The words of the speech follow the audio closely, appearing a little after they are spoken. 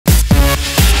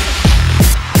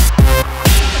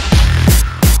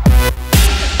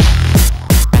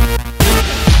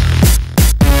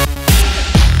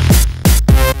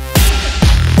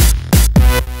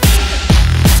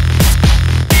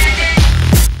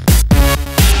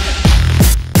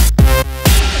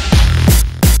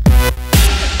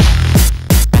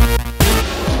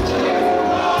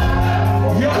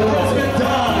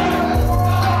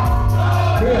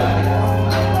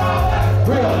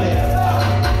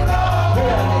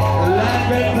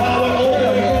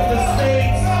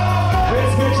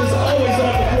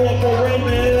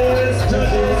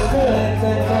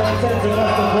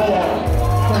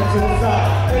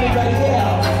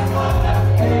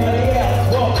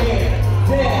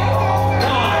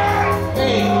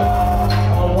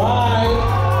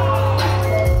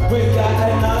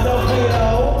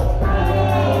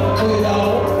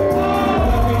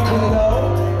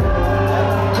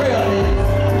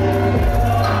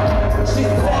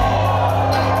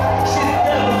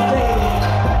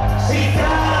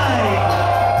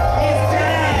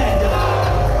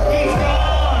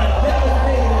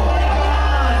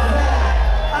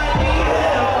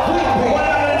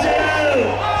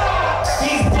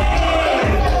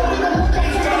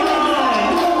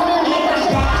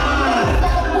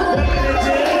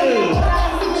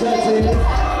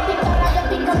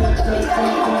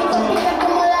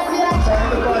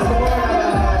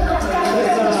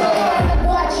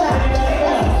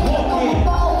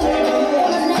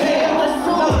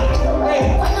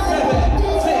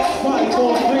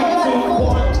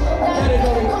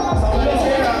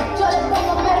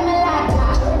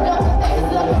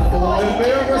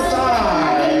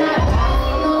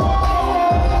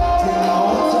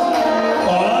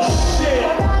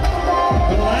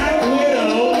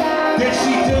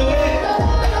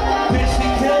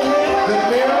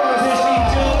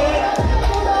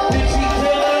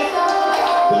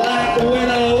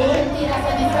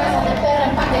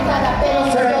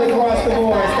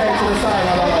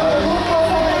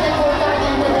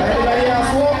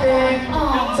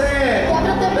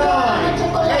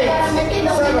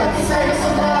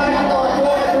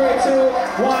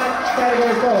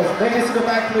Category closed. Ladies to the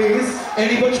back, please.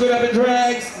 Any butch could have been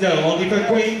drags? No, only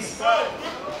FemQueens.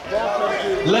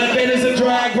 Lamben is a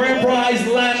drag. Grand prize,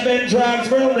 Lamben drags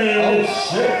Realness.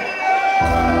 Oh shit.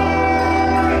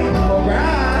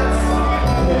 Congrats.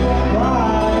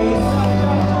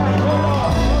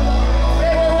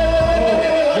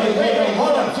 Wait,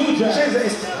 hold on. Two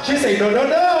drags. She say no, no,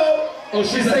 no. Oh,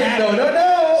 she say no, no, no.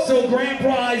 So grand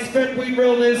prize, FemQueen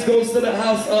Realness goes to the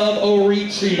house of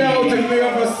Orichi. No, to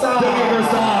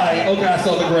Mizrahi. Okay, I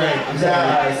saw the gray.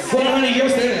 Yes. Well, honey, you're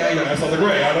standing there. I saw the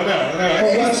gray. I don't know.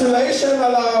 Congratulations,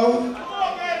 hello.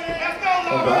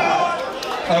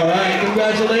 All right,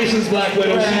 congratulations, Black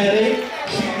Widow. Ready?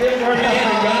 She did her hand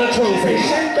and got a trophy.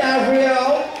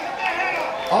 Gabrielle.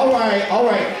 All right.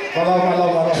 My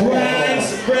love.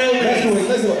 Drags Realness.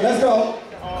 Let's do it. Let's go.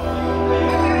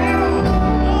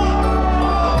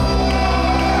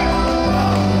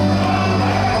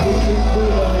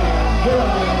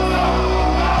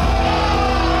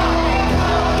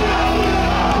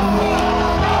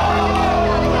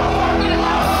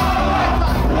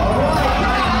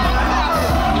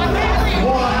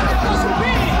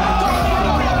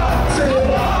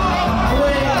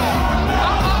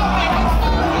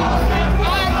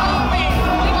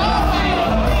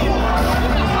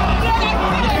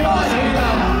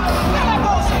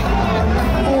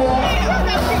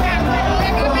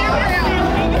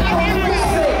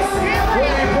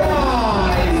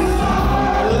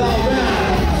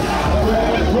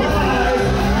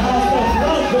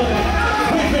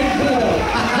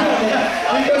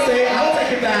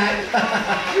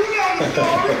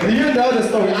 You know the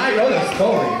story. I know the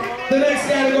story. The next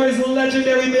category is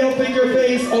legendary male finger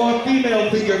face or female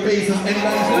finger faces.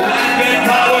 Anybody's Lamben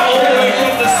power all the way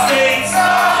from the States.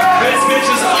 This bitch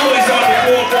is always on the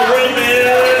floor for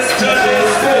Realness.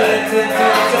 Judges.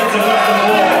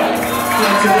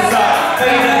 To the side.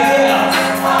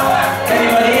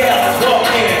 Anybody else?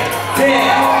 Walk in. 10,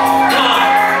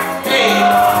 9, 8.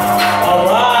 All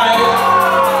right.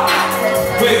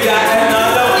 We got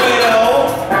another widow.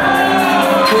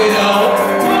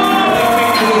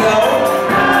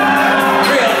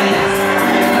 Realness.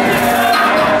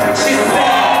 She's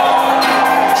sad.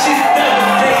 She's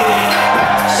devastated.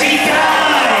 She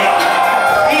died.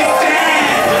 He's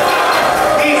dead.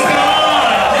 He's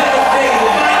gone.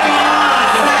 Devastated. My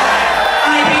God.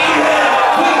 I need him.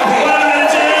 What am I gonna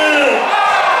do?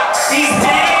 He's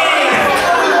dead.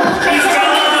 He's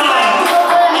gone.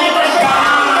 Oh my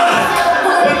God.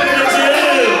 What am I gonna do?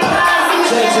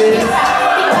 Judges.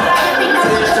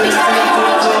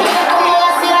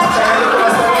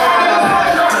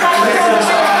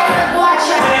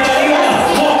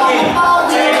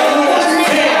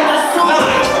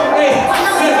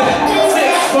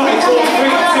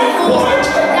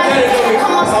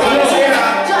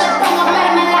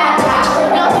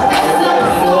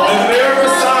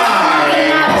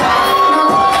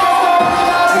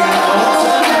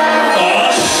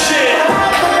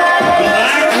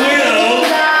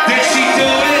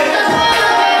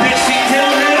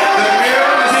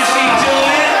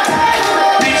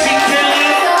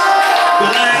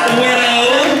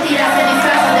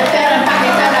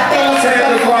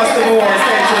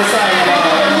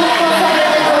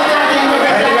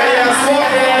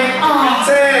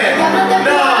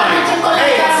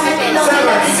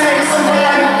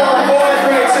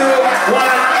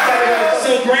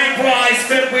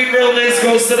 Realness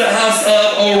goes to the house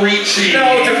of Orichi.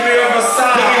 No, to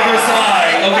Mizrahi.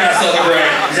 Okay, I saw the gray.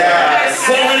 Yes.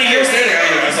 Well, honey, you're standing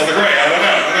there. I saw the gray. I don't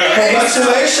know.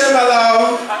 Congratulations,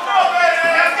 hello.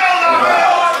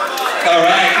 All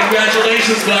right,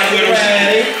 congratulations, Black Widow.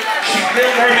 Ready? She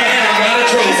did her hand and got a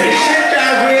trophy.